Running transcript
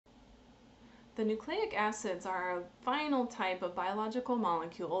The nucleic acids are a final type of biological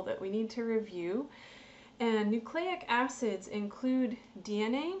molecule that we need to review. And nucleic acids include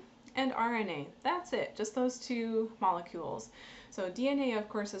DNA and RNA. That's it, just those two molecules. So DNA, of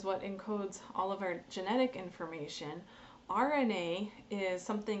course, is what encodes all of our genetic information. RNA is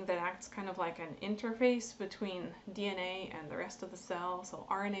something that acts kind of like an interface between DNA and the rest of the cell. So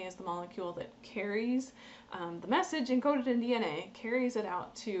RNA is the molecule that carries the message encoded in DNA, carries it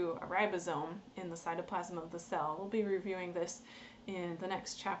out to a ribosome in the cytoplasm of the cell. We'll be reviewing this in the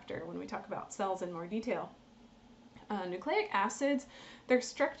next chapter when we talk about cells in more detail. Nucleic acids, their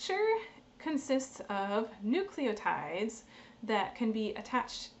structure consists of nucleotides that can be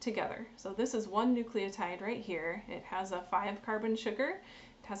attached together. So this is one nucleotide right here. It has a 5-carbon sugar,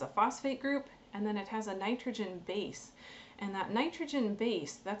 it has a phosphate group, and then it has a nitrogen base. And that nitrogen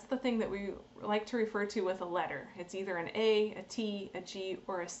base, that's the thing that we like to refer to with a letter. It's either an A, a T, a G,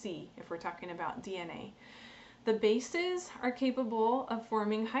 or a C if we're talking about DNA. The bases are capable of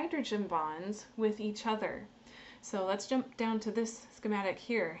forming hydrogen bonds with each other. So let's jump down to this schematic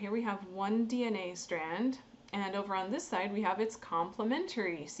here. Here we have one DNA strand, and over on this side we have its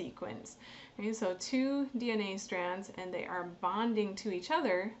complementary sequence. Okay, so 2 DNA strands, and they are bonding to each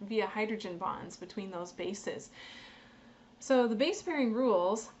other via hydrogen bonds between those bases. So the base pairing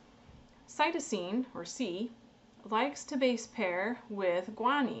rules, cytosine, or C, likes to base pair with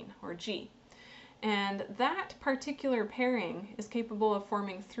guanine, or G. And that particular pairing is capable of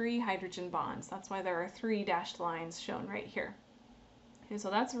forming 3 hydrogen bonds. That's why there are 3 dashed lines shown right here. Okay,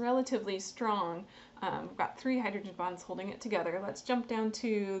 so that's relatively strong. We've got 3 hydrogen bonds holding it together. Let's jump down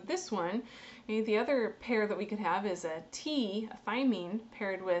to this one. Okay, the other pair that we could have is a T, a thymine,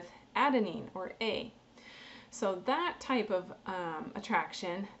 paired with adenine, or A. So that type of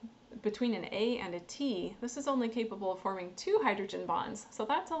attraction between an A and a T, this is only capable of forming 2 hydrogen bonds. So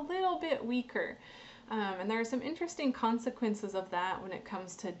that's a little bit weaker. And there are some interesting consequences of that when it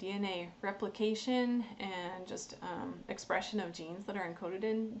comes to DNA replication and just expression of genes that are encoded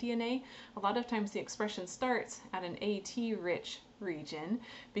in DNA. A lot of times the expression starts at an AT-rich region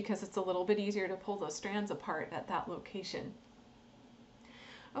because it's a little bit easier to pull those strands apart at that location.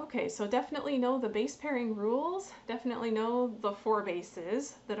 Okay, so definitely know the base pairing rules, definitely know the 4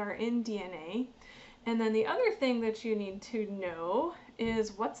 bases that are in DNA. And then the other thing that you need to know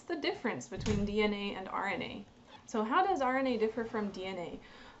is what's the difference between DNA and RNA. So how does RNA differ from DNA?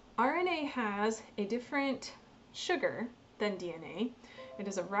 RNA has a different sugar than DNA. It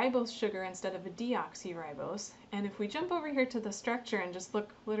is a ribose sugar instead of a deoxyribose. And if we jump over here to the structure and just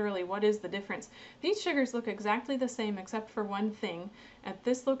look literally what is the difference, these sugars look exactly the same except for one thing. At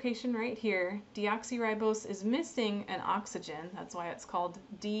this location right here, deoxyribose is missing an oxygen. That's why it's called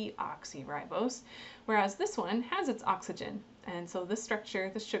deoxyribose. Whereas this one has its oxygen. And so this structure,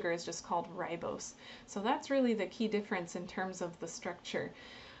 this sugar, is just called ribose. So that's really the key difference in terms of the structure.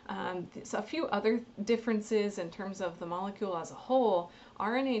 So a few other differences in terms of the molecule as a whole.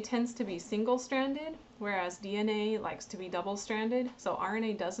 RNA tends to be single-stranded, whereas DNA likes to be double-stranded. So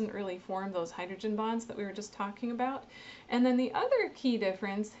RNA doesn't really form those hydrogen bonds that we were just talking about. And then the other key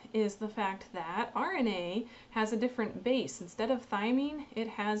difference is the fact that RNA has a different base. Instead of thymine, it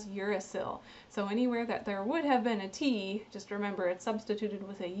has uracil. So anywhere that there would have been a T, just remember it's substituted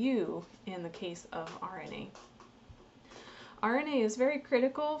with a U in the case of RNA. RNA is very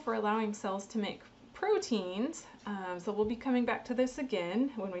critical for allowing cells to make proteins, so we'll be coming back to this again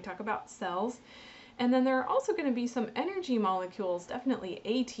when we talk about cells. And then there are also going to be some energy molecules, definitely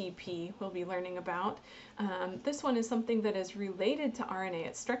ATP we'll be learning about. This one is something that is related to RNA.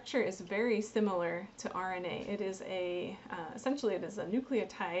 Its structure is very similar to RNA. It is essentially it is a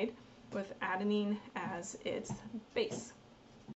nucleotide with adenine as its base.